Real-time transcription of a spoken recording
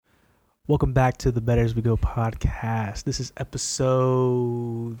Welcome back to the Better As We Go podcast. This is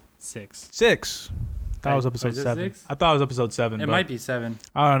episode Six. 6. I thought it was episode Is it 7. 6? I thought it was episode 7. It but might be 7.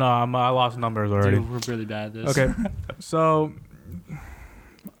 I don't know. I lost numbers already. Dude, we're really bad at this. Okay. So,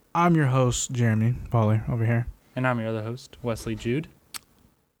 I'm your host, Jeremy Pollard, over here. And I'm your other host, Wesley Jude.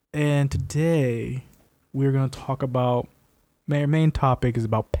 And today, we're going to talk about, our main topic is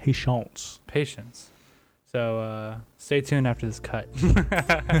about patience. Patience. So stay tuned after this cut. So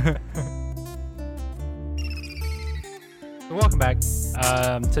welcome back.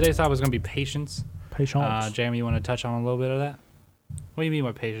 Today's topic is going to be patience. Patience. Jeremy, you want to touch on a little bit of that? What do you mean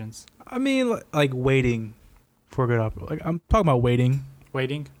by patience? I mean, like waiting for a good up. Like, I'm talking about waiting.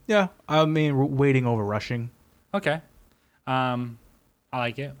 Waiting? Yeah. I mean, waiting over rushing. Okay. I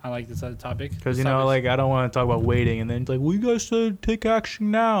like it. I like this other topic. Because, you know, like, I don't want to talk about waiting. And then it's like, well, you guys said take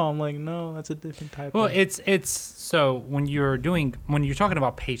action now. I'm like, no, that's a different type Well, of... it's so when you're talking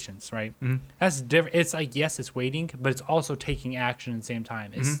about patience, right? Mhm. That's different. It's like, yes, it's waiting, but it's also taking action at the same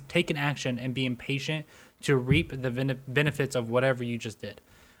time. It's taking action and being patient to reap the benefits of whatever you just did.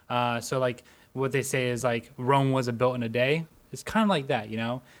 So like what they say is like Rome wasn't built in a day. It's kind of like that, you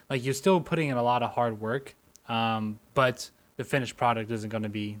know, like you're still putting in a lot of hard work, but the finished product isn't going to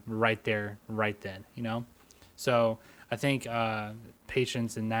be right there, right then, you know? So I think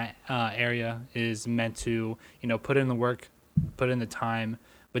patience in that area is meant to, you know, put in the work, put in the time,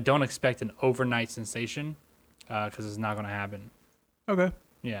 but don't expect an overnight sensation because it's not going to happen. Okay.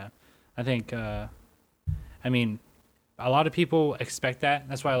 Yeah. I think, I mean, a lot of people expect that.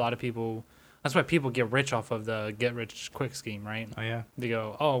 That's why people get rich off of the get rich quick scheme, right? Oh, yeah. They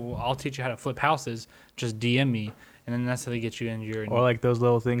go, oh, well, I'll teach you how to flip houses. Just DM me. And then that's how they get you into your... Or like those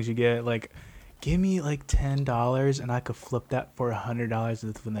little things you get, like, give me like $10 and I could flip that for $100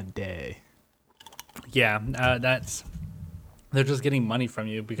 within a day. Yeah, they're just getting money from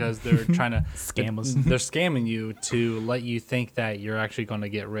you because they're trying to Scammers. They're scamming you to let you think that you're actually going to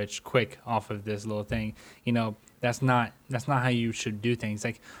get rich quick off of this little thing. You know, that's not how you should do things.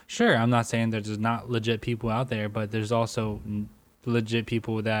 Like, sure, I'm not saying there's not legit people out there, but there's also legit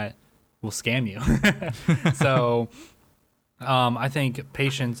people that will scam you. So, I think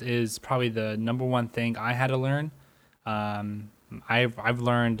patience is probably the number one thing I had to learn. I've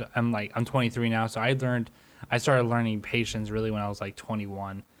learned. I'm 23 now, so I started learning patience really when I was like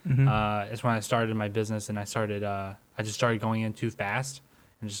 21. It's when I started my business and I just started going in too fast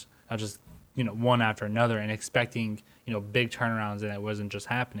and I just you know, one after another and expecting, you know, big turnarounds, and it wasn't just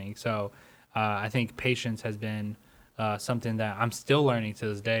happening. So I think patience has been something that I'm still learning to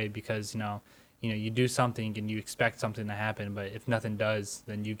this day because, you know, you do something and you expect something to happen, but if nothing does,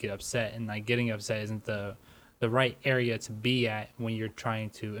 then you get upset, and like getting upset isn't the right area to be at when you're trying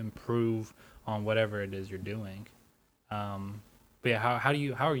to improve on whatever it is you're doing. But yeah,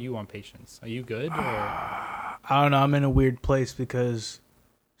 how are you on patience? Are you good? Or? I don't know. I'm in a weird place because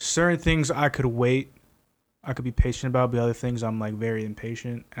certain things I could wait. I could be patient about, but other things I'm like very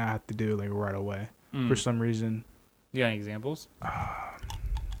impatient and I have to do it like right away for some reason. You got any examples?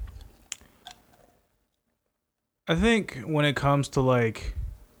 I think when it comes to like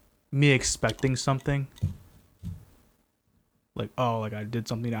me expecting something, like, oh, like I did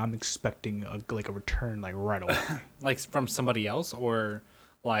something, I'm expecting a return like right away. Like from somebody else, or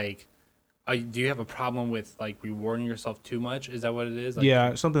like, do you have a problem with like rewarding yourself too much? Is that what it is? Like,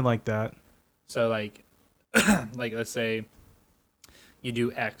 yeah, something like that. So like, like let's say you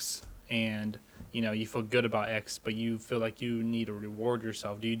do X and you know you feel good about X, but you feel like you need to reward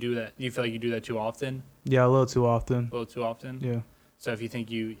yourself. Do you do that? Do you feel like you do that too often? Yeah, a little too often. A little too often? Yeah. So if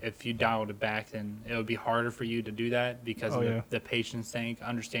you dialed it back, then it would be harder for you to do that because of the patience thing,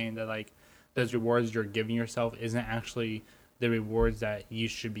 understanding that like those rewards you're giving yourself isn't actually the rewards that you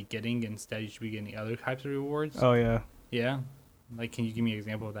should be getting. Instead, you should be getting other types of rewards. Oh yeah. Yeah. Like, can you give me an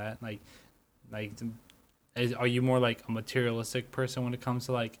example of that? Like, are you more like a materialistic person when it comes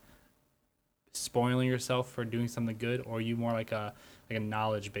to like spoiling yourself for doing something good, or are you more like a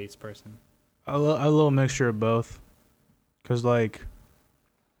knowledge based person? A little mixture of both. Cause like,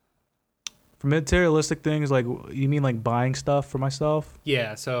 for materialistic things, like you mean like buying stuff for myself?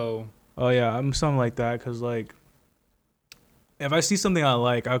 Yeah. So. Oh yeah, I'm something like that. Cause like, if I see something I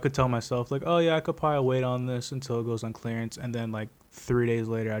like, I could tell myself like, oh yeah, I could probably wait on this until it goes on clearance, and then like 3 days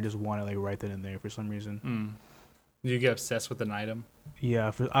later, I just want it like right then and there for some reason. Do you get obsessed with an item?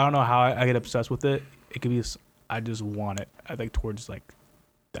 Yeah, I don't know how I get obsessed with it. It could be I just want it. I think towards like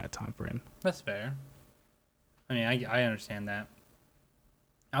that time frame. That's fair. I mean, I understand that.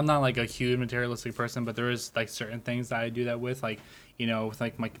 I'm not like a huge materialistic person, but there is like certain things that I do that with, like, you know, with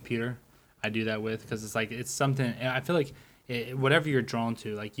like my computer, I do that with because it's like it's something. I feel like whatever you're drawn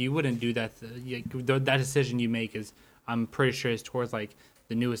to, like you wouldn't do that. That decision you make is, I'm pretty sure, is towards like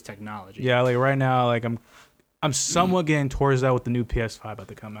the newest technology. Yeah, like right now, like I'm somewhat getting towards that with the new PS5 about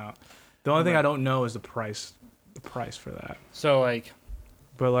to come out. The only thing I don't know is the price for that. So like,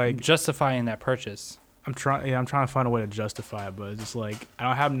 but like justifying that purchase. I'm trying to find a way to justify it, but it's just like I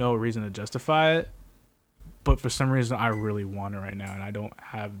don't have no reason to justify it. But for some reason, I really want it right now, and I don't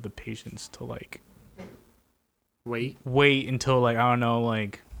have the patience to like wait until like I don't know,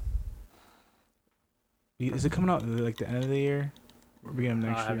 like is it coming out like the end of the year or beginning of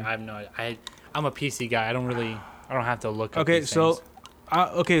next year? I have no idea. I'm a PC guy. I don't have to look up Okay, these so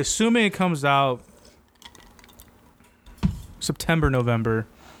things. assuming it comes out September, November,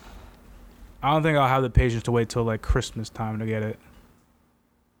 I don't think I'll have the patience to wait till like Christmas time to get it.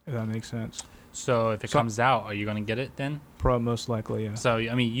 If that makes sense. So if it comes out, are you gonna get it then? Probably most likely, yeah. So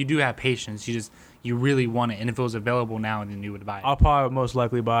I mean, you do have patience. You really want it, and if it was available now, then you would buy it. I'll probably most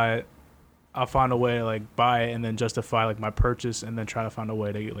likely buy it. I'll find a way to like buy it and then justify like my purchase, and then try to find a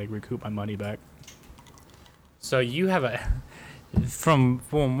way to like recoup my money back. So you have from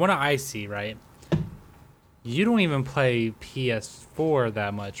what I see, right? You don't even play PS4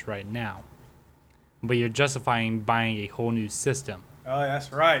 that much right now, but you're justifying buying a whole new system. Oh,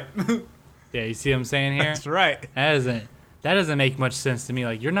 that's right. Yeah, you see what I'm saying here? That's right. That doesn't make much sense to me.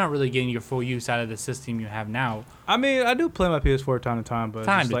 Like, you're not really getting your full use out of the system you have now. I mean, I do play my PS4 time to time, but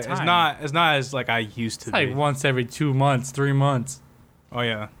Time to like, time. it's not as like I used to. It's like once every 2 months, 3 months. Oh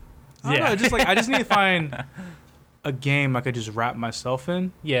yeah. Yeah. I just need to find a game I could just wrap myself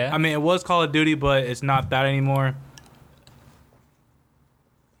in. Yeah. I mean, it was Call of Duty, but it's not that anymore.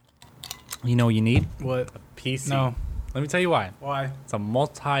 You know what you need? What? A PC. No. Let me tell you why. Why? It's a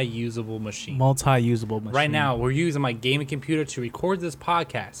multi-usable machine. Multi-usable machine. Right now, we're using my gaming computer to record this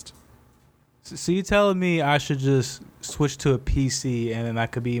podcast. So you telling me I should just switch to a PC and then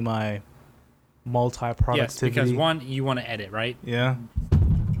that could be my multi-productivity? Yes, because one, you want to edit, right? Yeah.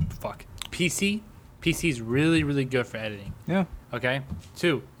 Fuck. PC is really, really good for editing. Yeah. Okay?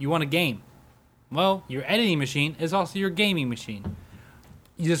 2, you want a game. Well, your editing machine is also your gaming machine.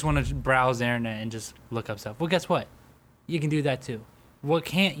 You just want to browse the internet and just look up stuff. Well, guess what? You can do that too. What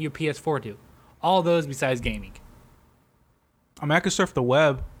can't your PS4 do? All those besides gaming. I mean, I could surf the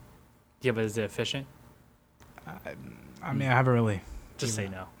web. Yeah, but is it efficient? I mean, I haven't really. Just say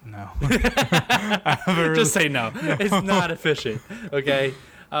no. No. Just say no. It's not efficient. Okay?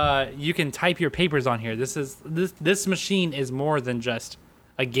 You can type your papers on here. This machine is more than just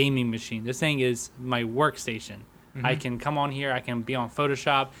a gaming machine. This thing is my workstation. Mm-hmm. I can come on here. I can be on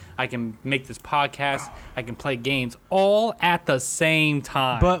Photoshop. I can make this podcast. I can play games all at the same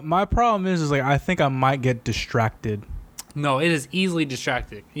time. But my problem is like I think I might get distracted. No, it is easily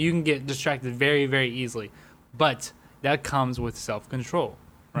distracted. You can get distracted very, very easily. But that comes with self-control,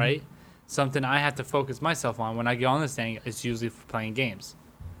 right? Mm-hmm. Something I have to focus myself on when I get on this thing is usually for playing games.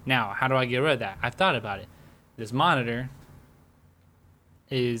 Now, how do I get rid of that? I've thought about it. This monitor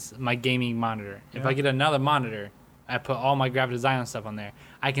is my gaming monitor. If I get another monitor, I put all my graphic design stuff on there.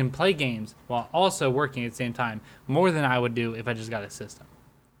 I can play games while also working at the same time, more than I would do if I just got a system.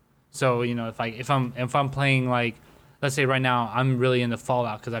 So, you know, if I'm playing, like, let's say right now I'm really into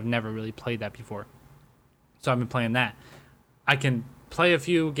Fallout because I've never really played that before. So I've been playing that. I can play a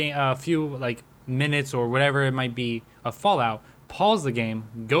few like minutes or whatever it might be of Fallout, pause the game,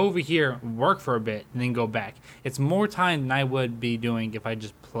 go over here, work for a bit, and then go back. It's more time than I would be doing if I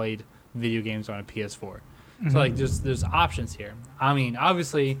just played video games on a PS4. So like there's options here. I mean,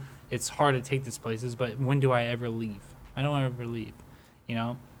 obviously it's hard to take these places, but when do I ever leave? I don't ever leave, you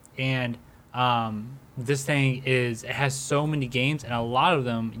know? And this thing it has so many games, and a lot of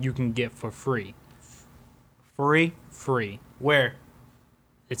them you can get for free. Free. Where?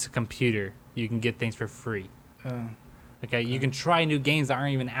 It's a computer. You can get things for free. Okay, you can try new games that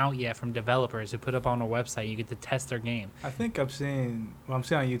aren't even out yet from developers who put up on a website. You get to test their game. I think I'm seeing on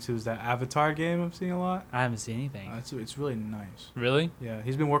YouTube is that Avatar game I'm seeing a lot. I haven't seen anything. It's really nice. Really? Yeah,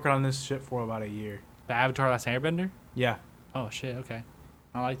 he's been working on this shit for about a year. The Avatar Last Airbender? Yeah. Oh, shit, okay.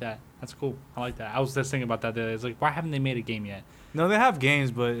 I like that. That's cool. I like that. I was just thinking about that the other day. It's like, why haven't they made a game yet? No, they have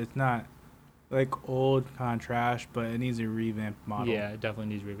games, but it's not like old kind of trash, but it needs a revamped model. Yeah, it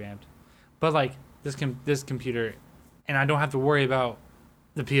definitely needs revamped. But like this computer, and I don't have to worry about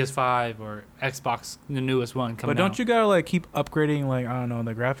the PS5 or Xbox, the newest one coming out. But don't you gotta like keep upgrading, like, I don't know,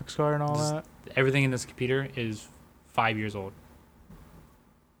 the graphics card and all that? Everything in this computer is 5 years old,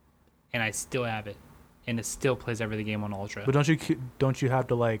 and I still have it, and it still plays every game on Ultra. But don't you have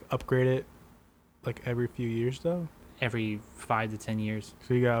to like upgrade it like every few years though? Every 5 to 10 years.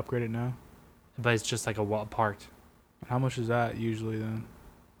 So you gotta upgrade it now. But it's just like a part. How much is that usually then?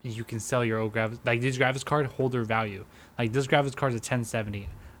 You can sell your old graphics. Like these graphics card hold their value. Like this graphics card is a 1070.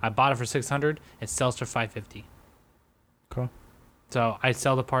 I bought it for 600. It sells for 550. Okay. So I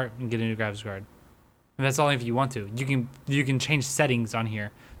sell the part and get a new graphics card. And that's only if you want to. You can change settings on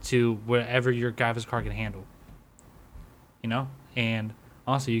here to whatever your graphics card can handle. You know, and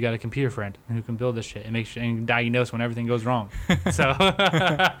also you got a computer friend who can build this shit and make sure and diagnose when everything goes wrong. So,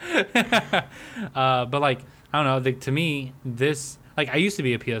 but like I don't know. To me, this like I used to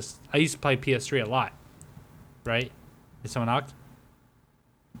play PS3 a lot. Right? Is someone knocked?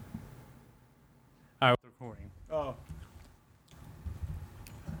 All right, recording. Oh. All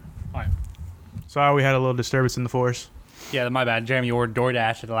right. Sorry, we had a little disturbance in the force. Yeah, my bad. Jeremy ordered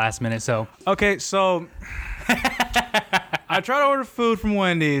DoorDash at the last minute, so. Okay, so I tried to order food from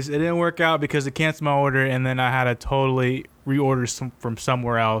Wendy's. It didn't work out because it canceled my order, and then I had to totally reorder from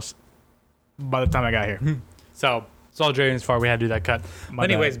somewhere else by the time I got here. So, it's all Jeremy's fault. We had to do that cut. My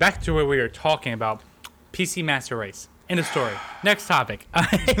But anyways, bad. back to what we were talking about. PC Master Race. End of story. Next topic. All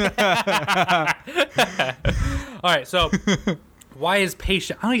right, so why is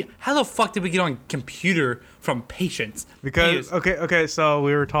patient? How the fuck did we get on computer from patience? Because okay, so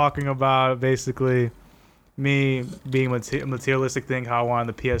we were talking about basically me being materialistic thing, how I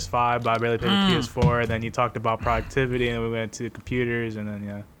wanted the PS5, but I barely paid the PS4. And then you talked about productivity, and then we went to computers, and then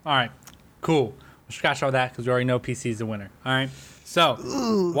yeah. All right, cool. We'll scratch all that because we already know PC is the winner. All right. So,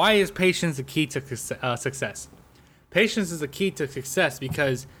 why is patience the key to success? Patience is the key to success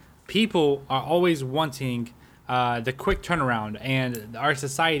because people are always wanting the quick turnaround, and our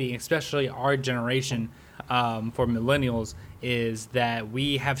society, especially our generation, for millennials, is that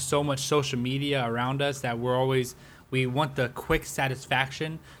we have so much social media around us that we want the quick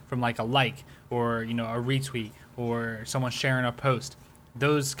satisfaction from like a like or a retweet or someone sharing a post.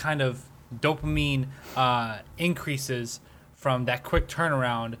 Those kind of dopamine increases from that quick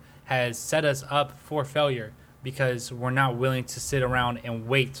turnaround has set us up for failure because we're not willing to sit around and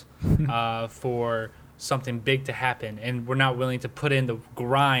wait for something big to happen, and we're not willing to put in the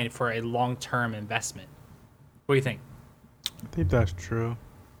grind for a long-term investment. What do you think? I think that's true.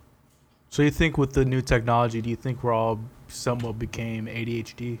 So you think with the new technology, do you think we're all somewhat became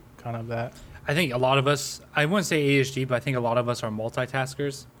ADHD, kind of that? I think a lot of us, I wouldn't say ADHD, but I think a lot of us are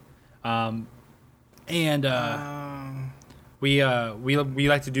multitaskers. We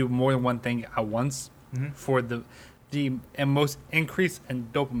like to do more than one thing at once for the most increase in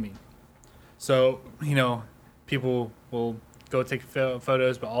dopamine. So, people will go take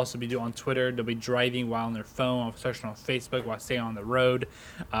photos, but also be on Twitter. They'll be driving while on their phone, searching on Facebook while staying on the road.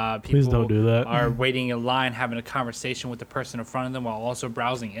 Please don't do that. Are waiting in line, having a conversation with the person in front of them while also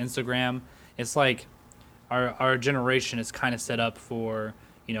browsing Instagram. It's like our generation is kind of set up for,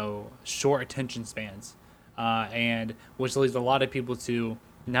 short attention spans, and which leads a lot of people to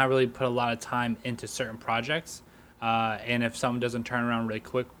not really put a lot of time into certain projects. And if someone doesn't turn around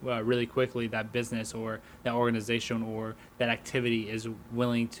really quickly, that business or that organization or that activity is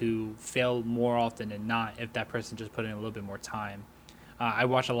willing to fail more often than not if that person just put in a little bit more time. I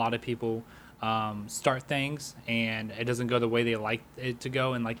watch a lot of people start things and it doesn't go the way they like it to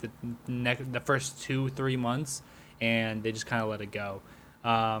go in like the first 2-3 months, and they just kind of let it go,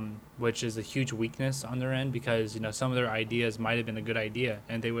 which is a huge weakness on their end because some of their ideas might have been a good idea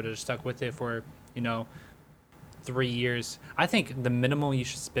and they would have stuck with it for 3 years. I think the minimum you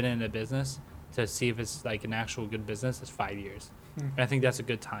should spend in a business to see if it's like an actual good business is 5 years. And I think that's a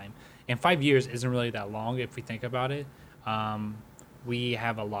good time. And 5 years isn't really that long if we think about it. We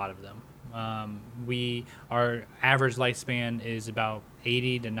have a lot of them. Our average lifespan is about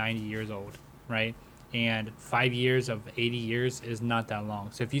 80 to 90 years old, right? And 5 years of 80 years is not that long.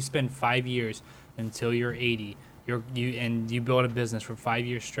 So if you spend 5 years until you're 80, you build a business for 5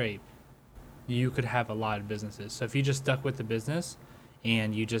 years straight, you could have a lot of businesses. So if you just stuck with the business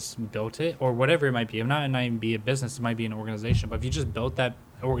and you just built it, or whatever it might be, it might not even be a business, it might be an organization, but if you just built that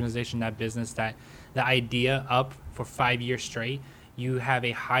organization, that business, the idea up for 5 years straight, you have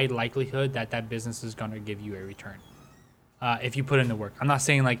a high likelihood that business is going to give you a return. If you put in the work. I'm not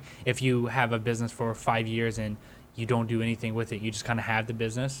saying like if you have a business for 5 years and you don't do anything with it, you just kind of have the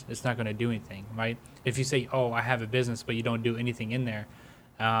business, it's not going to do anything, right? If you say, oh, I have a business, but you don't do anything in there,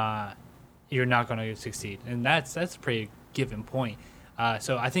 you're not going to succeed. And that's a pretty given point.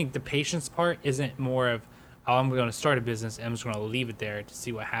 So I think the patience part isn't more of, oh, I'm going to start a business and I'm just going to leave it there to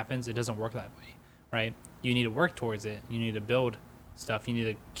see what happens. It doesn't work that way, right? You need to work towards it. You need to build stuff. You need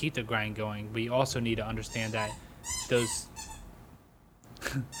to keep the grind going. But you also need to understand that those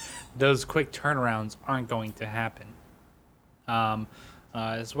quick turnarounds aren't going to happen.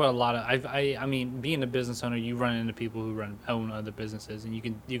 It's what a lot of I mean, being a business owner, you run into people who own other businesses, and you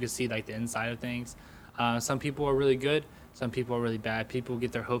can see like the inside of things. Some people are really good, some people are really bad. People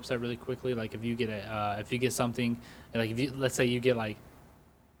get their hopes up really quickly. Like if you get something, like if you let's say you get like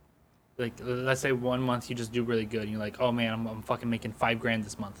let's say one month you just do really good, and you're like, oh man, I'm fucking making $5,000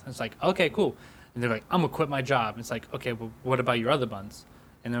 this month. It's like, okay, cool. And they're like, I'm gonna quit my job. It's like, okay, well, what about your other months?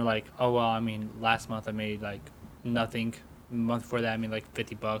 And they're like, oh well, I mean, last month I made like nothing. The month before that I made like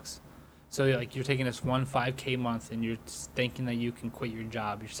 $50. So like you're taking this one 5K month and you're thinking that you can quit your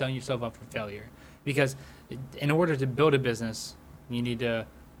job. You're setting yourself up for failure, because in order to build a business, you need to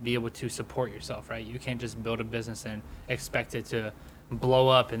be able to support yourself, right? You can't just build a business and expect it to blow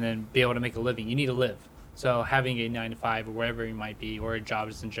up and then be able to make a living. You need to live. So having a 9 to 5 or wherever you might be, or a job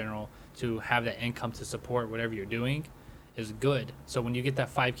just in general, to have that income to support whatever you're doing is good. So when you get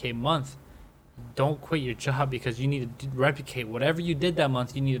that 5K month, don't quit your job, because you need to replicate whatever you did that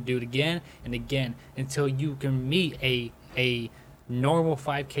month. You need to do it again and again until you can meet a normal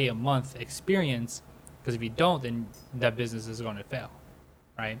 5K a month experience, because if you don't, then that business is going to fail,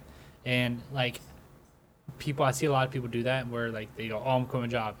 right? And like I see a lot of people do that, where like they go, oh, I'm quitting my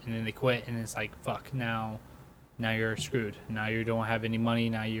job, and then they quit, and it's like, fuck, now you're screwed. Now you don't have any money.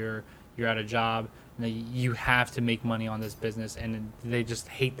 Now you're out of job. You have to make money on this business, and they just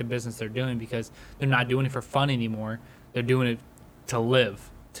hate the business they're doing, because they're not doing it for fun anymore. They're doing it to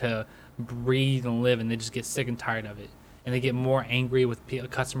live, to breathe and live, and they just get sick and tired of it. And they get more angry with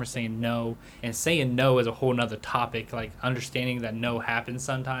customers saying no, and saying no is a whole nother topic. Like understanding that no happens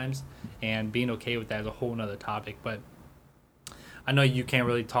sometimes and being okay with that is a whole nother topic. But I know you can't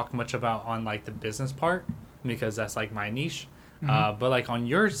really talk much about on like the business part, because that's like my niche. But like on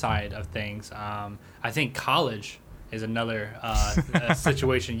your side of things, I think college is another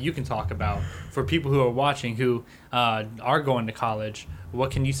situation you can talk about for people who are watching who are going to college. What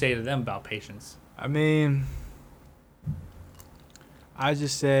can you say to them about patience? I mean, I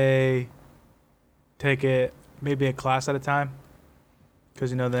just say take it maybe a class at a time, because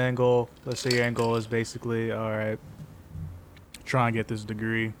the end goal, let's say your end goal is basically, all right, try and get this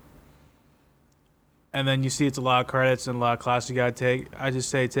degree. And then you see it's a lot of credits and a lot of classes you got to take. I just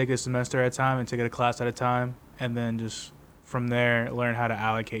say take a semester at a time and take it a class at a time. And then just from there, learn how to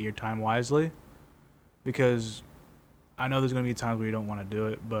allocate your time wisely. Because I know there's going to be times where you don't want to do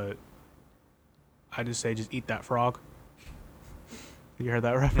it, but I just say just eat that frog. You heard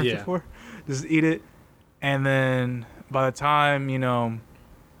that reference before? Just eat it. And then by the time,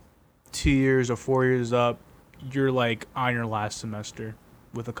 2 years or 4 years up, you're like on your last semester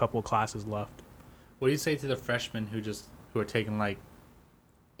with a couple of classes left. What do you say to the freshmen who are taking like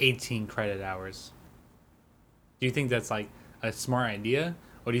 18 credit hours? Do you think that's like a smart idea,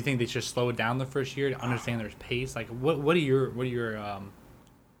 or do you think they should slow it down the first year to understand their pace? Like, what are your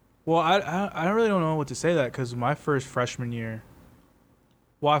Well, I really don't know what to say that, because my first freshman year,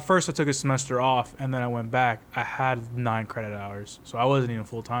 well, at first I took a semester off and then I went back. I had 9 credit hours, so I wasn't even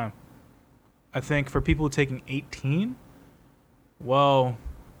full time. I think for people taking 18, well,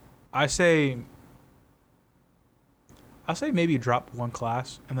 I say maybe drop one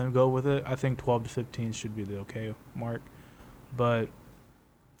class and then go with it. I think 12 to 15 should be the okay mark. But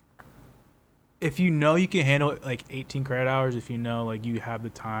if you can handle like 18 credit hours, if like you have the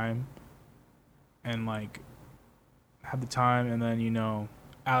time and then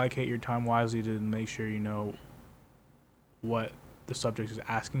allocate your time wisely to make sure what the subject is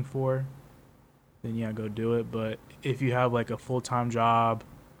asking for, then go do it. But if you have like a full-time job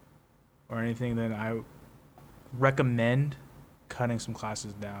or anything, then I recommend cutting some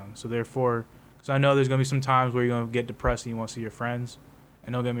classes down. So therefore, because I know there's going to be some times where you're going to get depressed and you want to see your friends.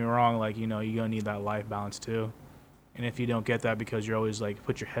 And don't get me wrong, like, you're going to need that life balance too. And if you don't get that because you're always like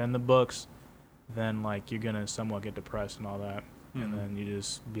put your head in the books, then like you're going to somewhat get depressed and all that. Mm-hmm. And then you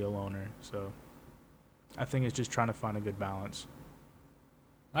just be a loner. So I think it's just trying to find a good balance.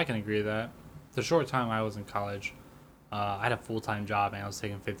 I can agree with that. The short time I was in college, I had a full-time job and I was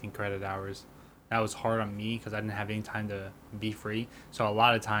taking 15 credit hours. That was hard on me because I didn't have any time to be free. So a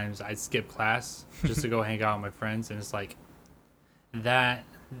lot of times I'd skip class just to go hang out with my friends. And it's like that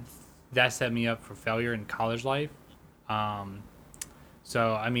set me up for failure in college life.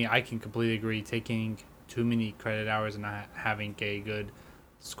 So, I mean, I can completely agree. Taking too many credit hours and not having a good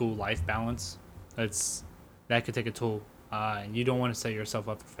school life balance, that could take a toll. And you don't want to set yourself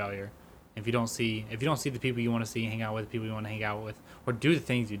up for failure. If you don't see the people you want to see, hang out with, the people you want to hang out with, or do the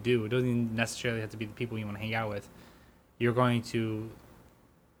things you do, it doesn't necessarily have to be the people you want to hang out with, you're going to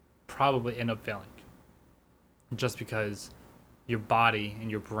probably end up failing. Just because your body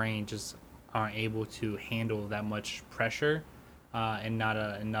and your brain just aren't able to handle that much pressure and not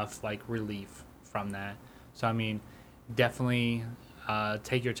enough like relief from that. So I mean, definitely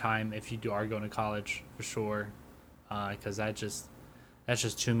take your time if you are going to college for sure, because that's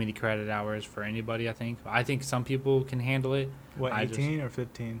just too many credit hours for anybody. I think some people can handle it. What, 18 or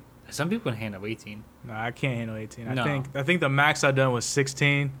 15? Some people can handle 18. No, I can't handle 18. No. I think the max I done was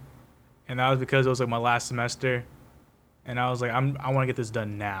 16, and that was because it was like my last semester, and I was like, I want to get this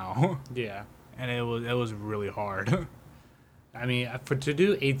done now. Yeah. And it was really hard. I mean, to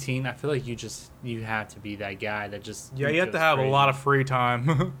do 18, I feel like you have to be that guy that just Yeah, you have to have a lot of free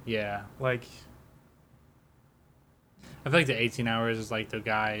time. Yeah. Like, I feel like the 18 hours is like the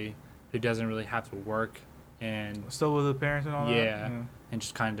guy who doesn't really have to work and still with the parents and all that. yeah, and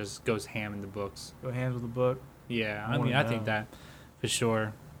just kind of just goes ham in the books. Go hands with the book. Yeah, I I mean, wanna I think know. that for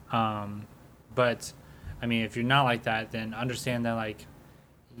sure. But I mean, if you're not like that, then understand that like,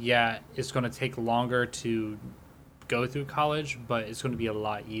 yeah, it's going to take longer to go through college, but it's going to be a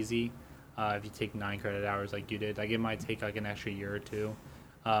lot easy if you take 9 credit hours like you did. Like it might take like an extra year or two.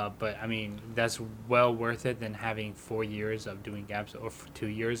 But I mean, that's well worth it than having 4 years of doing or 2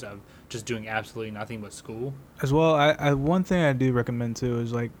 years of just doing absolutely nothing but school. As well, I one thing I do recommend too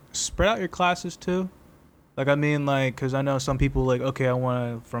is like spread out your classes too. Like I mean, like, cause I know some people like, okay, I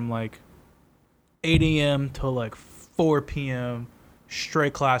want to from like 8 a.m. till like 4 p.m.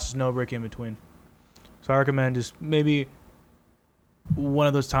 straight classes, no break in between. So I recommend just maybe one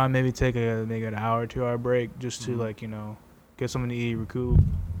of those time, maybe take maybe an hour, 2 hour break just to like, you know, get something to eat, recoup,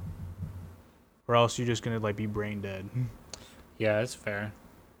 or else you're just gonna like be brain dead. Yeah, that's fair.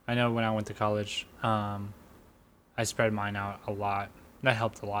 I know when I went to college, I spread mine out a lot. That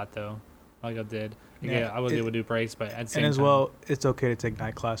helped a lot though. Like I did. Yeah, I was able to do breaks, but at the same and as time, well, it's okay to take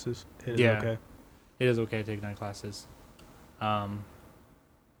night classes. It is okay. It is okay to take night classes. I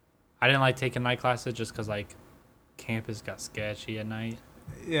didn't like taking night classes just because like campus got sketchy at night.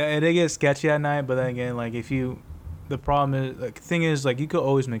 Yeah, and they get sketchy at night, but then again, like the problem is, like, the thing is, like, you could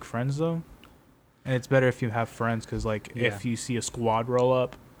always make friends though, and it's better if you have friends, because like if you see a squad roll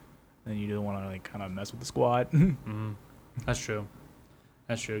up, then you don't want to like kind of mess with the squad. Mm-hmm. That's true.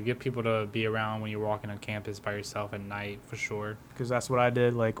 That's true. Get people to be around when you're walking on campus by yourself at night for sure. Because that's what I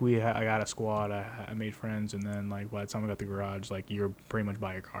did. Like I got a squad. I made friends, and then like by the time I got the garage, like you're pretty much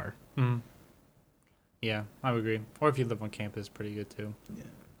by your car. Mm-hmm. Yeah, I would agree. Or if you live on campus, pretty good too.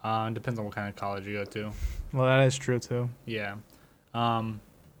 Yeah. Depends on what kind of college you go to. Well, that is true too. Yeah.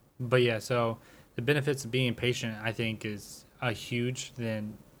 But yeah, so the benefits of being patient, I think, is huge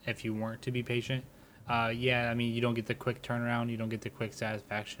than if you weren't to be patient. Yeah, I mean, you don't get the quick turnaround. You don't get the quick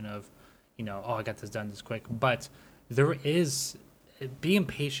satisfaction of, you know, oh, I got this done this quick. But being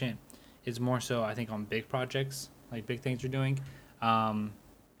patient is more so, I think, on big projects, like big things you're doing.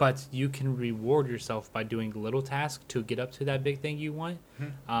 But you can reward yourself by doing little tasks to get up to that big thing you want.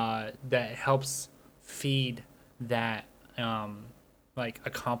 That helps feed that like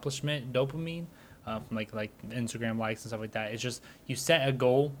accomplishment dopamine from like Instagram likes and stuff like that. It's just you set a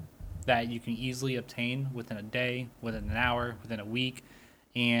goal that you can easily obtain within a day, within an hour, within a week,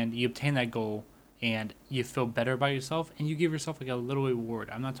 and you obtain that goal and you feel better about yourself and you give yourself like a little reward.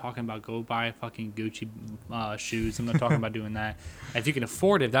 I'm not talking about go buy fucking Gucci shoes. I'm not talking about doing that. If you can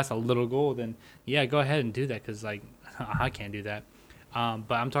afford it, if that's a little goal, then yeah, go ahead and do that, because like I can't do that.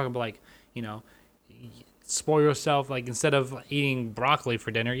 But I'm talking about like, you know, spoil yourself, like instead of eating broccoli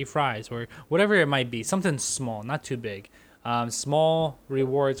for dinner, eat fries or whatever it might be. Something small, not too big. Small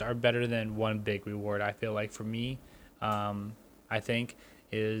rewards are better than one big reward. I feel like for me, I think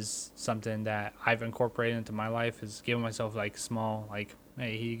is something that I've incorporated into my life is giving myself like small, like,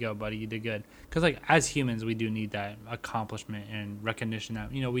 hey, here you go, buddy, you did good. Because like as humans, we do need that accomplishment and recognition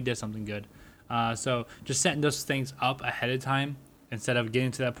that, you know, we did something good. So just setting those things up ahead of time instead of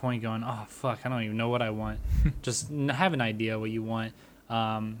getting to that point going, oh fuck, I don't even know what I want. Just have an idea what you want.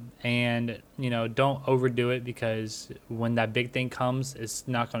 And you know, don't overdo it, because when that big thing comes, it's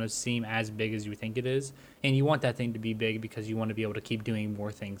not going to seem as big as you think it is, and you want that thing to be big because you want to be able to keep doing more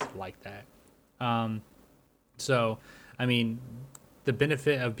things like that. So I mean, the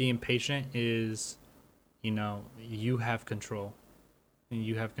benefit of being patient is, you know, you have control, and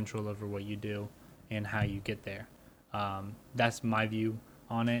you have control over what you do and how you get there. That's my view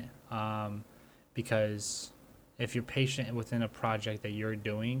on it, because if you're patient within a project that you're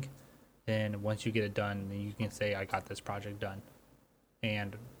doing, then once you get it done, then you can say, I got this project done.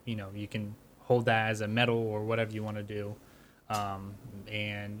 And, you know, you can hold that as a medal or whatever you want to do.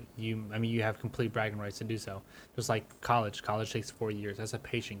 And you have complete bragging rights to do so. Just like college. College takes 4 years. That's a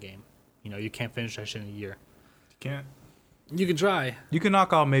patient game. You know, you can't finish that shit in a year. You can't. You can try. You can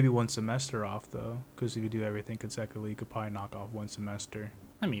knock off maybe one semester off though, because if you do everything consecutively, you could probably knock off one semester.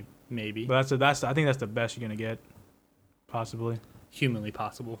 I mean, maybe. But I think that's the best you're gonna get, possibly. Humanly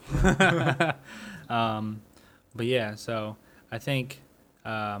possible. But yeah, so I think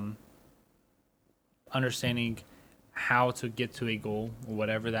understanding how to get to a goal,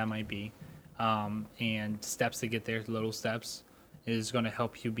 whatever that might be, and steps to get there, little steps, is going to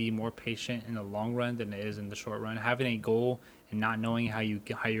help you be more patient in the long run than it is in the short run. Having a goal and not knowing how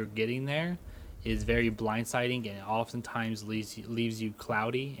you're getting there is very blindsiding, and it oftentimes leaves you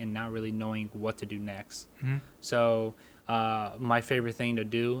cloudy and not really knowing what to do next. Mm-hmm. So my favorite thing to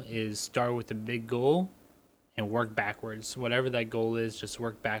do is start with a big goal and work backwards. Whatever that goal is, just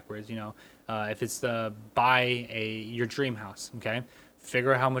work backwards. If it's to buy your dream house, okay,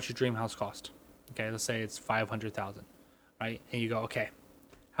 figure out how much your dream house cost. Okay, let's say it's $500,000, right? And you go, okay,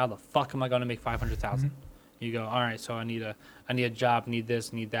 how the fuck am I going to make $500,000? Mm-hmm. You go, all right, so I need a job, need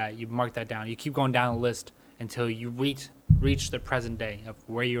this, need that. You mark that down. You keep going down the list until you reach the present day of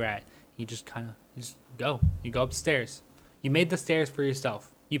where you're at. You just go. You go up the stairs. You made the stairs for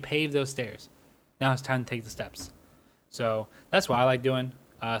yourself. You paved those stairs. Now it's time to take the steps. So that's what I like doing.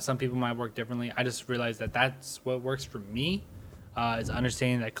 Some people might work differently. I just realized that that's what works for me, is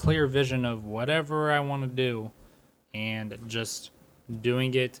understanding that clear vision of whatever I want to do and just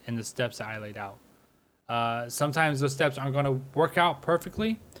doing it in the steps that I laid out. Sometimes those steps aren't going to work out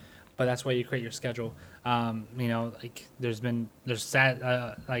perfectly, but that's why you create your schedule. Like there's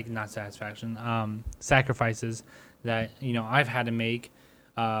sacrifices that, I've had to make.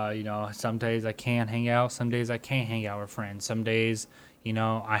 Some days I can hang out, some days I can't hang out with friends. Some days,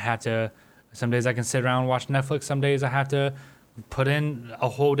 some days I can sit around and watch Netflix. Some days I have to put in a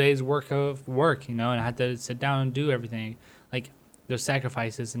whole day's work of work, and I have to sit down and do everything. Like, those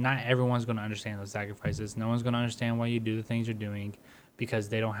sacrifices, and not everyone's going to understand those sacrifices. No one's going to understand why you do the things you're doing because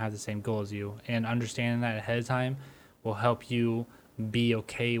they don't have the same goal as you. And understanding that ahead of time will help you be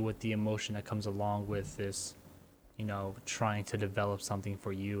okay with the emotion that comes along with this, trying to develop something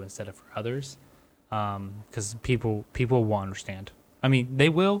for you instead of for others. Because people will understand. I mean, they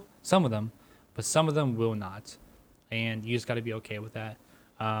will, some of them, but some of them will not. And you just got to be okay with that.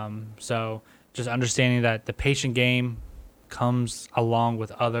 So just understanding that the patient game comes along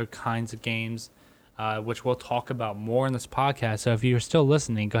with other kinds of games, which we'll talk about more in this podcast. So if you're still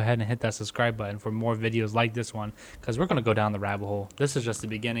listening, go ahead and hit that subscribe button for more videos like this one, because we're going to go down the rabbit hole. This is just the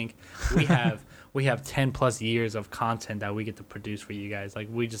beginning. We have 10 plus years of content that we get to produce for you guys. Like,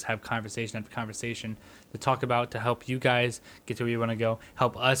 we just have conversation after conversation to talk about, to help you guys get to where you want to go,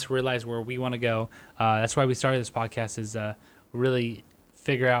 help us realize where we want to go. That's why we started this podcast, is really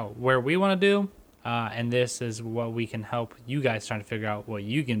figure out where we want to do. And this is what we can help you guys trying to figure out what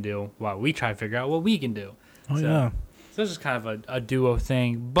you can do while we try to figure out what we can do. So this is kind of a duo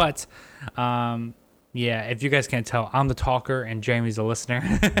thing. But, if you guys can't tell, I'm the talker and Jamie's the listener.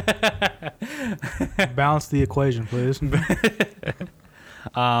 Balance the equation, please.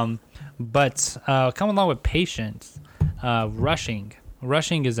 But come along with patience. Rushing.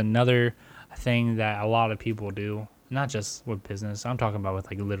 Rushing is another thing that a lot of people do. Not just with business. I'm talking about with,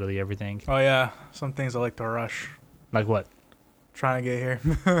 like, literally everything. Oh, yeah. Some things I like to rush. Like what? Trying to get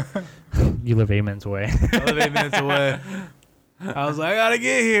here. You live 8 minutes away. I live 8 minutes away. I was like, I gotta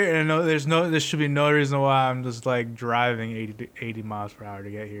get here. And there should be no reason why I'm just, like, driving 80 miles per hour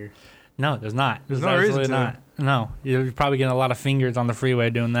to get here. No, there's not. There's no reason to. Not. No. You're probably getting a lot of fingers on the freeway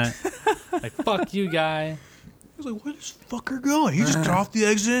doing that. Like, fuck you, guy. I was like, where's this fucker going? He just dropped the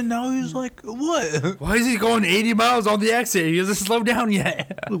exit and now he's like, what? Why is he going 80 miles on the exit? He hasn't slowed down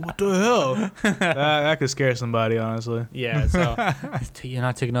yet. What the hell? that could scare somebody, honestly. Yeah, so you're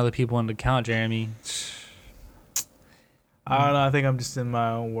not taking other people into account, Jeremy. I don't know. I think I'm just in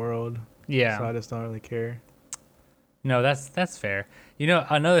my own world. Yeah. So I just don't really care. No, that's fair.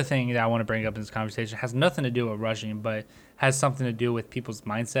 Another thing that I want to bring up in this conversation has nothing to do with rushing, but has something to do with people's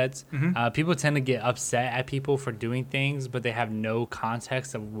mindsets. Mm-hmm. People tend to get upset at people for doing things, but they have no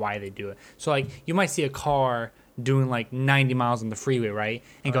context of why they do it. So, like, you might see a car doing, like, 90 miles on the freeway, right?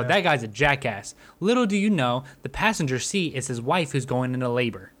 And go, that guy's a jackass. Little do you know, the passenger seat is his wife who's going into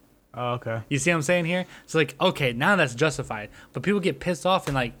labor. Oh, okay. You see what I'm saying here? So, like, okay, now that's justified. But people get pissed off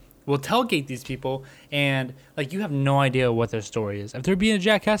and, like, will tailgate these people, and, like, you have no idea what their story is. If they're being a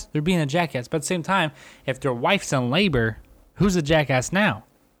jackass, they're being a jackass. But at the same time, if their wife's in labor, who's a jackass now?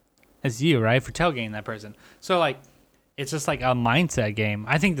 It's you, right? For tailgating that person. So, like, it's just like a mindset game.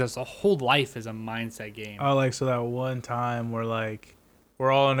 I think this whole life is a mindset game. Oh, like, so that one time where, like,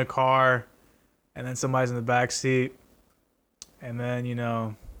 we're all in a car, and then somebody's in the back seat, and then,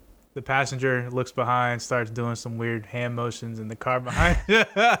 The passenger looks behind, starts doing some weird hand motions in the car behind. No,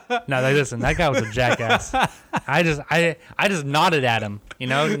 like, listen, that guy was a jackass. I just nodded at him,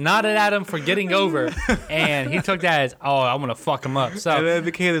 nodded at him for getting over, and he took that as, oh, I'm gonna fuck him up. So and then it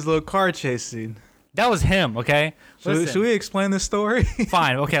became this little car chase scene. that was him. Okay, Should we explain this story?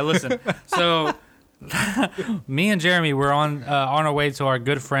 fine. Okay, listen. So me and Jeremy were on our way to our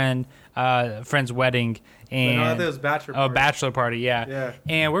good friend's wedding. And I think it was bachelor party. Oh, bachelor party, yeah. Yeah.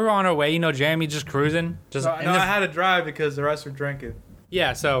 And we were on our way, Jeremy just cruising. I had to drive because the rest were drinking.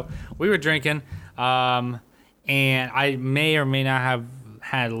 Yeah, so we were drinking, and I may or may not have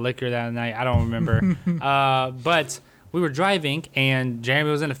had liquor that night. I don't remember. But we were driving, and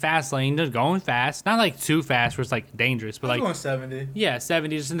Jeremy was in the fast lane, just going fast. Not like too fast where it's like dangerous, but I was like going 70. Yeah,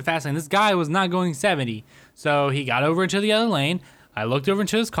 70 just in the fast lane. This guy was not going 70. So he got over into the other lane. I looked over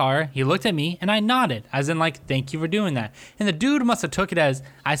into his car. He looked at me, and I nodded, as in, like, thank you for doing that. And the dude must have took it as,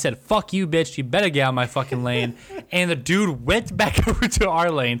 I said, fuck you, bitch. You better get out of my fucking lane. And the dude went back over to our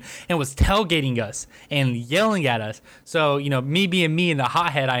lane and was tailgating us and yelling at us. So, me being me and the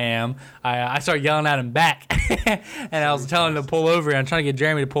hothead I am, I started yelling at him back. And I was telling him to pull over. And I'm trying to get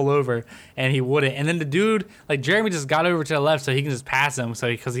Jeremy to pull over, and he wouldn't. And then the dude, like, Jeremy just got over to the left so he can just pass him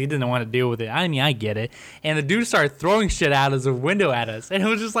because he didn't want to deal with it. I mean, I get it. And the dude started throwing shit out of the window at us, and it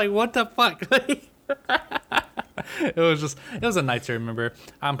was just like, what the fuck? It was a night to remember.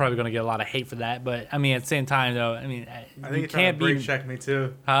 I'm probably gonna get a lot of hate for that, but I mean, at the same time, though, I mean, I think you can't brake check me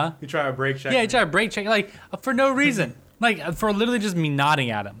too. Huh? You try to brake check. Yeah, you try to brake check, like, for no reason, like, for literally just me nodding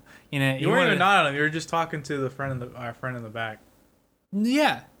at him. You weren't even nodding at him. You were just talking to our friend in the back.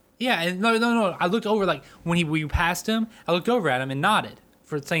 Yeah, and no. I looked over, like, when we passed him. I looked over at him and nodded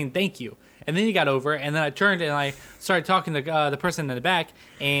for saying thank you. And then he got over, and then I turned and I started talking to the person in the back,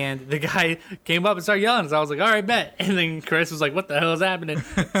 and the guy came up and started yelling. So I was like, all right, bet. And then Chris was like, what the hell is happening?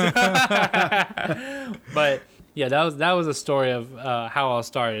 But yeah, that was a story of how all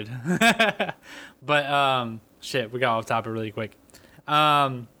started. But shit, we got off topic really quick.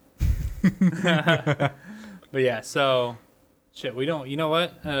 But yeah, so shit, we don't. You know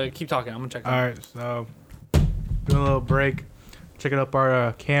what? Keep talking. I'm gonna check. All right, so doing a little break. Checking up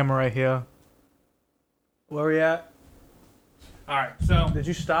our camera right here. Where we at? All right, so Did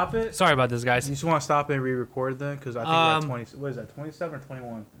you stop it? sorry about this, guys. You just want to stop it and re-record then? Because I think we're at 20. What is that? 27 or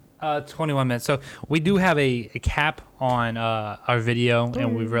 21? 21 minutes. So we do have a cap on our video,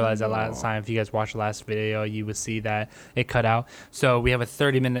 and we realized that last time. If you guys watched the last video, you would see that it cut out. So we have a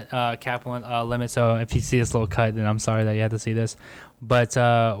 30-minute cap limit. So if you see this little cut, then I'm sorry that you had to see this. But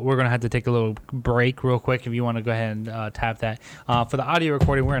we're going to have to take a little break real quick if you want to go ahead and tap that. For the audio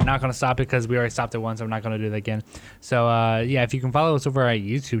recording, we're not going to stop it because we already stopped it once. So we're not going to do that again. So, yeah, if you can follow us over our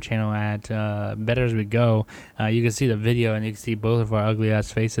YouTube channel at Better As We Go, you can see the video and you can see both of our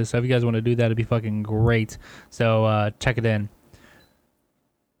ugly-ass faces. So if you guys want to do that, it'd be fucking great. So check it in.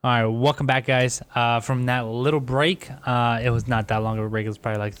 All right, welcome back, guys. From that little break, it was not that long of a break. It was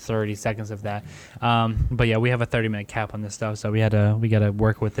probably like 30 seconds of that. But yeah, we have a 30-minute cap on this stuff, so we gotta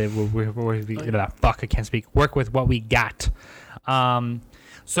work with it. Fuck, I can't speak. Work with what we got.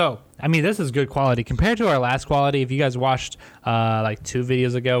 So I mean, this is good quality compared to our last quality. If you guys watched like 2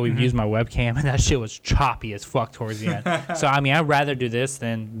 videos ago, we've used my webcam, and that shit was choppy as fuck towards the end. So I mean, I'd rather do this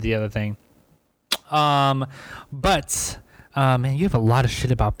than the other thing. But. Man, you have a lot of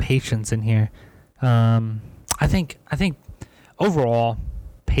shit about patience in here. I think overall,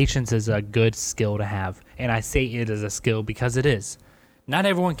 patience is a good skill to have, and I say it is a skill because it is. Not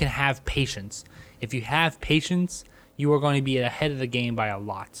everyone can have patience. If you have patience, you are going to be ahead of the game by a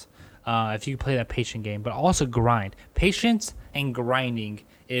lot. If you play that patient game, but also grind. Patience and grinding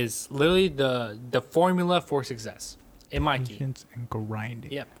is literally the formula for success, in my team. Patience and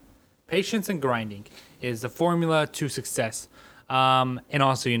grinding. Yep. Patience and grinding is the formula to success. And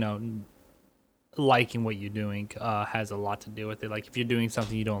also, liking what you're doing has a lot to do with it. Like, if you're doing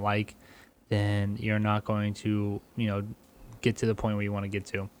something you don't like, then you're not going to, get to the point where you want to get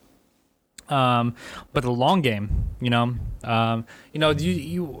to. But the long game, I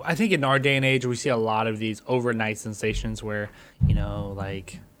think in our day and age, we see a lot of these overnight sensations where,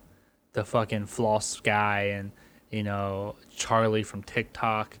 like the fucking Floss guy and, Charlie from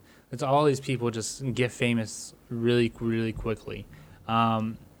TikTok. It's all these people just get famous really, really quickly.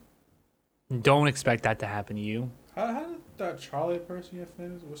 Don't expect that to happen to you. How did that Charlie person get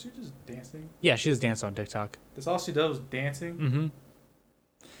famous? Was she just dancing? Yeah, she just danced on TikTok. That's all she does was dancing? Mm-hmm.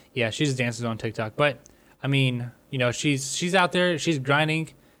 Yeah, she just dances on TikTok. But, I mean, she's out there, she's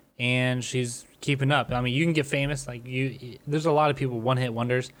grinding, and she's keeping up. I mean, you can get famous. Like, there's a lot of people one-hit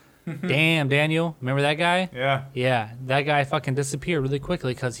wonders. Damn, Daniel, remember that guy? Yeah. Yeah, that guy fucking disappeared really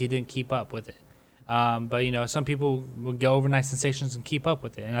quickly because he didn't keep up with it. But some people will go overnight sensations and keep up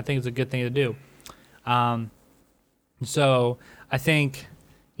with it, and I think it's a good thing to do. So I think,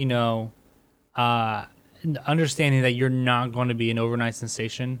 understanding that you're not going to be an overnight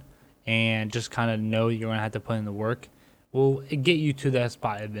sensation and just kind of know you're going to have to put in the work will get you to that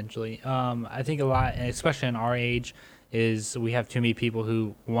spot eventually. I think a lot, and especially in our age, is we have too many people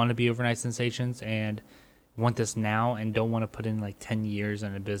who want to be overnight sensations and want this now and don't want to put in like 10 years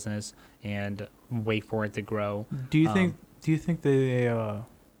in a business and wait for it to grow. Do you think they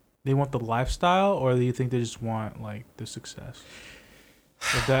want the lifestyle, or do you think they just want like the success?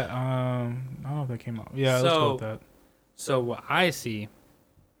 If that I don't know if that came out. Yeah, let's go with that. So what I see,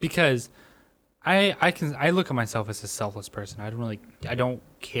 because I look at myself as a selfless person. I don't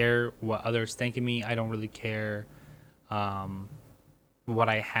care what others think of me. I don't really care what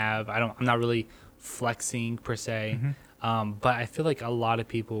I have. I'm not really flexing per se. Mm-hmm. But I feel like a lot of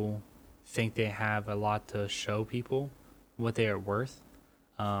people think they have a lot to show people what they are worth.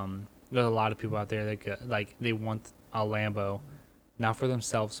 There's a lot of people out there that they want a Lambo, not for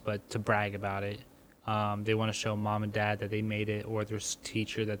themselves, but to brag about it. They want to show mom and dad that they made it, or their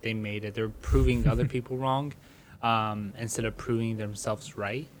teacher that they made it. They're proving other people wrong instead of proving themselves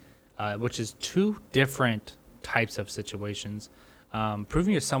right, which is two different types of situations.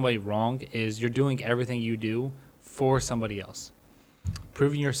 Proving you're somebody wrong is you're doing everything you do for somebody else.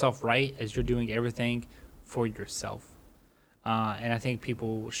 Proving yourself right is you're doing everything for yourself. And I think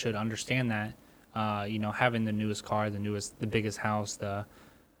people should understand that. Having the newest car, the biggest house, the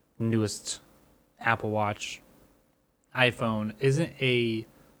newest Apple Watch, iPhone isn't a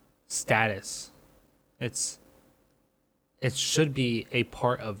status. It should be a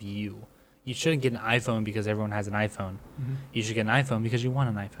part of you. You shouldn't get an iPhone because everyone has an iPhone. Mm-hmm. You should get an iPhone because you want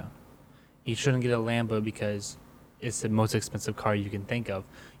an iPhone. You shouldn't get a Lambo because it's the most expensive car you can think of.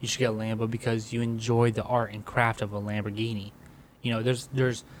 You should get a Lambo because you enjoy the art and craft of a Lamborghini.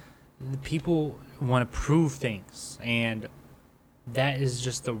 There's people want to prove things, and that is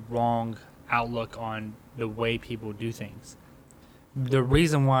just the wrong outlook on the way people do things. The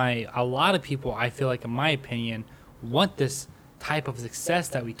reason why a lot of people, I feel like, in my opinion, want this type of success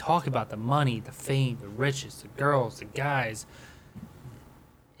that we talk about, the money, the fame, the riches, the girls, the guys,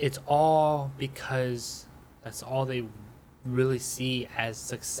 it's all because that's all they really see as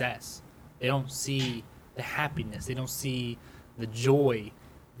success. They don't see the happiness. They don't see the joy,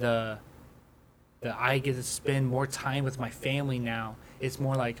 the I get to spend more time with my family now. It's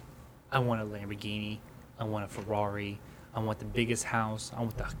more like, I want a Lamborghini, I want a Ferrari, I want the biggest house, I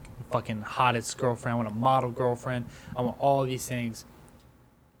want the fucking hottest girlfriend, I want a model girlfriend, I want all these things.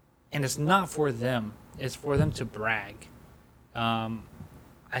 And it's not for them. It's for them to brag.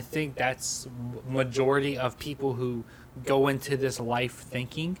 I think that's majority of people who go into this life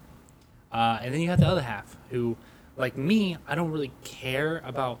thinking. And then you have the other half who, like me, I don't really care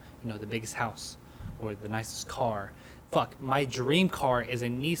about, the biggest house or the nicest car. Fuck, my dream car is a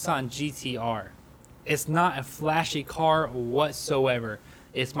Nissan GTR. It's not a flashy car whatsoever.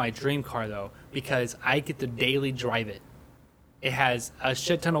 It's my dream car, though, because I get to daily drive it. It has a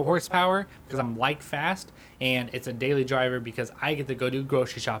shit ton of horsepower because I'm light fast, and it's a daily driver because I get to go do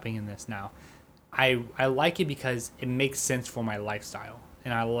grocery shopping in this now. I like it because it makes sense for my lifestyle,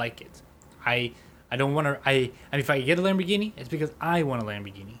 and I like it. I don't want to. If I get a Lamborghini, it's because I want a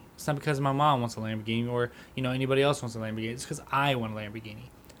Lamborghini. It's not because my mom wants a Lamborghini or anybody else wants a Lamborghini. It's because I want a Lamborghini.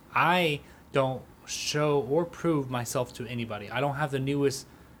 I don't show or prove myself to anybody. I don't have the newest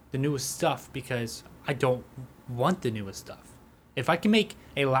stuff because I don't want the newest stuff. If I can make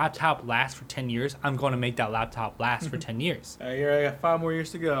a laptop last for 10 years, I'm going to make that laptop last for 10 years. Here I got 5 more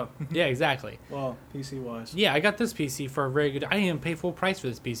years to go. Yeah, exactly. Well, PC-wise. Yeah, I got this PC for a very good... I didn't even pay full price for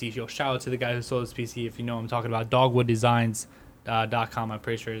this PC. Shout out to the guy who sold this PC, if you know what I'm talking about. Dogwooddesigns.com, I'm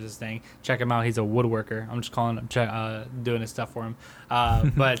pretty sure is his thing. Check him out. He's a woodworker. I'm just calling him, doing his stuff for him.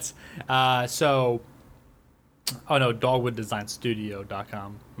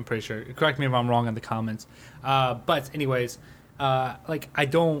 Dogwooddesignsstudio.com. I'm pretty sure. Correct me if I'm wrong in the comments. But anyways... I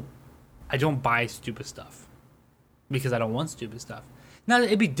don't buy stupid stuff because I don't want stupid stuff. Now,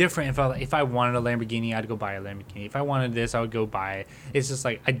 it'd be different if I wanted a Lamborghini, I'd go buy a Lamborghini. If I wanted this, I would go buy it. It's just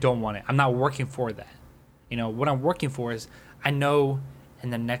like, I don't want it. I'm not working for that. What I'm working for is, I know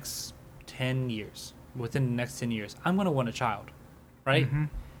in the next 10 years, within the next 10 years, I'm going to want a child, right? Mm-hmm.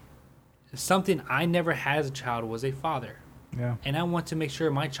 Something I never had as a child was a father. Yeah. And I want to make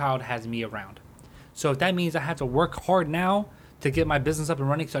sure my child has me around. So if that means I have to work hard now to get my business up and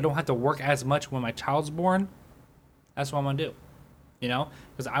running so I don't have to work as much when my child's born, that's what I'm going to do. you know,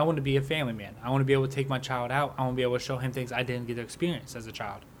 because I want to be a family man. I want to be able to take my child out. I want to be able to show him things I didn't get to experience as a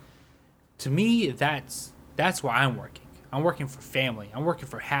child. To me, that's why I'm working. I'm working for family. I'm working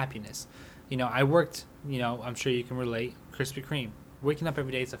for happiness. You know, I worked, you know, I'm sure you can relate, Krispy Kreme. Waking up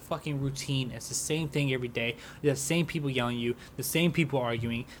every day is a fucking routine. It's the same thing every day. The same people yelling at you, the same people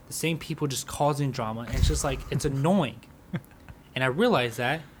arguing, the same people just causing drama. And it's just like, it's annoying. And I realize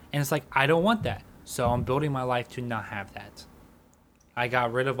that, and it's like, I don't want that. So I'm building my life to not have that. I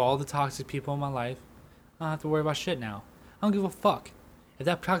got rid of all the toxic people in my life. I don't have to worry about shit now. I don't give a fuck. If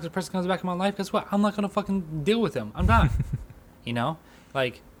that toxic person comes back in my life, guess what? I'm not going to fucking deal with them. I'm not. You know?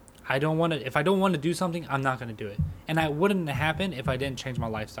 Like, I don't want to, if I don't want to do something, I'm not going to do it. And that wouldn't happen if I didn't change my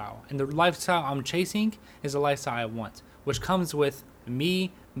lifestyle. And the lifestyle I'm chasing is the lifestyle I want, which comes with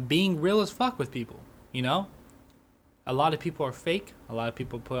me being real as fuck with people, you know? A lot of people are fake. A lot of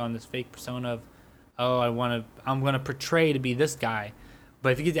people put on this fake persona of, oh, I'm going to portray to be this guy.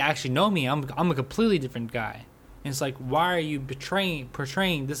 But if you get to actually know me, I'm a completely different guy. And it's like, why are you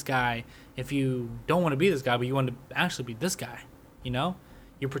portraying this guy if you don't want to be this guy, but you want to actually be this guy, you know?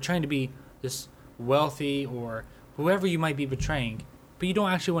 You're portraying to be this wealthy or whoever you might be portraying, but you don't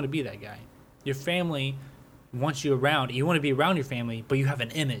actually want to be that guy. Your family wants you around. You want to be around your family, but you have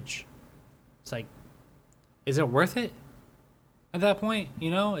an image. It's like, is it worth it at that point? You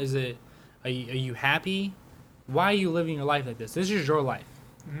know, are you happy? Why are you living your life like this? This is your life.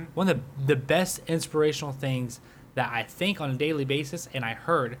 Mm-hmm. One of the best inspirational things that I think on a daily basis, and I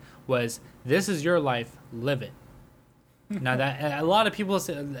heard, was, this is your life, live it. Now that a lot of people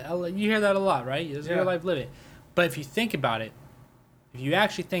say, you hear that a lot, right? This is your life, live it. But if you think about it, if you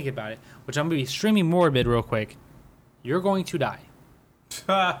actually think about it, which I'm going to be extremely morbid real quick, you're going to die.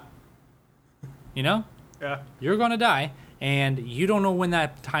 You know? Yeah. You're going to die, and you don't know when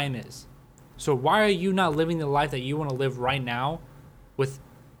that time is. So why are you not living the life that you want to live right now with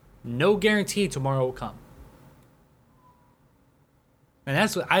no guarantee tomorrow will come? And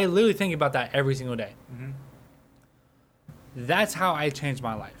that's what I literally think about that every single day. Mm-hmm. That's how I changed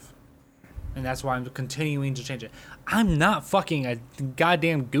my life. And that's why I'm continuing to change it. I'm not fucking a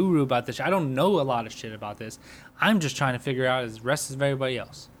goddamn guru about this shit. I don't know a lot of shit about this. I'm just trying to figure out as rest as everybody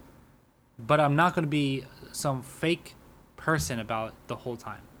else. But I'm not going to be some fake person about it the whole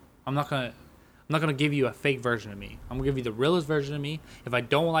time. I'm not going to give you a fake version of me. I'm going to give you the realest version of me. If I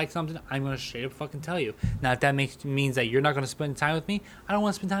don't like something, I'm going to straight up fucking tell you. Now, if that means that you're not going to spend time with me, I don't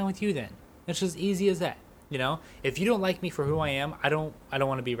want to spend time with you then. It's just easy as that. You know, if you don't like me for who I am, I don't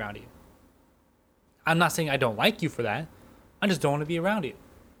want to be around you. I'm not saying I don't like you for that. I just don't want to be around you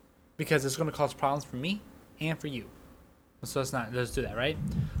because it's going to cause problems for me and for you. So let's do that, right?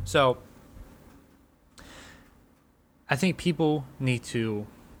 So I think people need to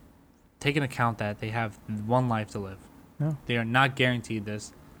take into account that they have one life to live. No. They are not guaranteed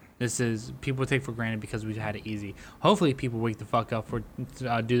this. This is, people take for granted because we've had it easy. Hopefully people wake the fuck up for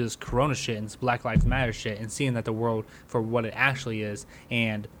do this Corona shit and this Black Lives Matter shit and seeing that the world for what it actually is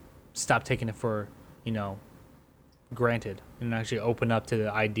and stop taking it for, you know, granted and actually open up to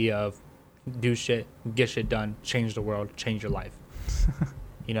the idea of do shit, get shit done, change the world, change your life.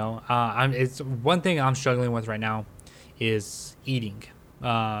 You know, it's one thing I'm struggling with right now is eating.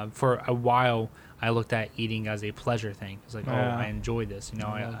 For a while, I looked at eating as a pleasure thing. It's like, yeah. Oh, I enjoy this. You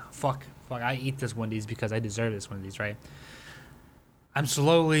know, fuck, I eat this Wendy's because I deserve this Wendy's, right? I'm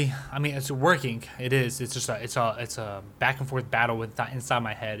slowly. I mean, it's working. It is. It's just it's a back and forth battle with inside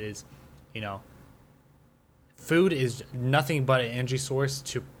my head. Is, you know, food is nothing but an energy source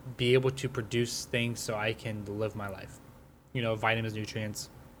to be able to produce things so I can live my life. You know, vitamins, nutrients,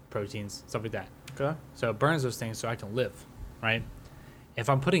 proteins, stuff like that. Okay. So it burns those things so I can live, right? If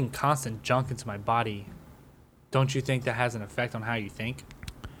I'm putting constant junk into my body, don't you think that has an effect on how you think?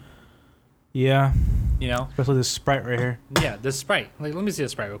 Yeah. You know? Especially this Sprite right here. Yeah, this Sprite. Like, let me see the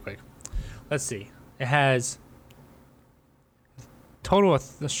Sprite real quick. Let's see. It has total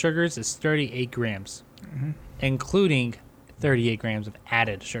of the sugars is 38 grams, including 38 grams of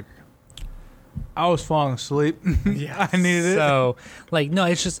added sugar. I was falling asleep. Yeah, I needed it. So, like, no,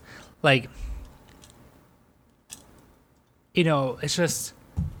 it's just like, you know, it's just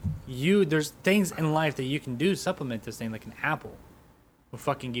there's things in life that you can do to supplement this thing, like an apple will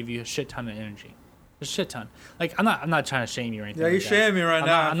fucking give you a shit ton of energy. A shit ton. Like, I'm not trying to shame you or anything. Yeah, you're shaming me right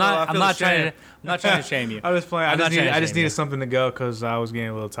now. I'm not trying to shame you. I was playing. I just needed something to go because I was getting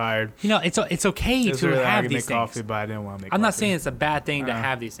a little tired. You know, it's okay to really have these things. Coffee, but I didn't want to make I'm coffee. not saying it's a bad thing to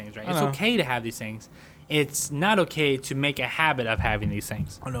have these things, right? It's okay to have these things. It's not okay to make a habit of having these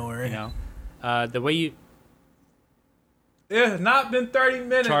things. Oh, no worry. You know, the way you. It has not been 30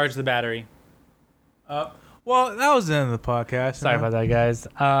 minutes. Charge the battery. Well, that was the end of the podcast. Sorry about that, guys.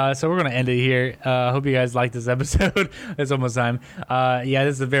 So we're gonna end it here. Hope you guys like this episode. It's almost time. Yeah,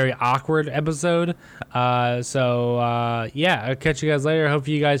 this is a very awkward episode. Yeah, I'll catch you guys later. Hope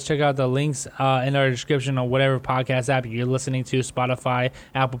you guys check out the links in our description on whatever podcast app you're listening to: Spotify,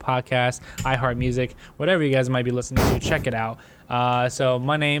 Apple Podcasts, iHeartMusic, whatever you guys might be listening to. Check it out. So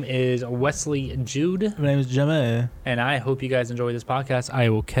my name is Wesley Jude. My name is Jemma. And I hope you guys enjoy this podcast. I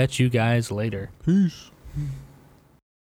will catch you guys later. Peace.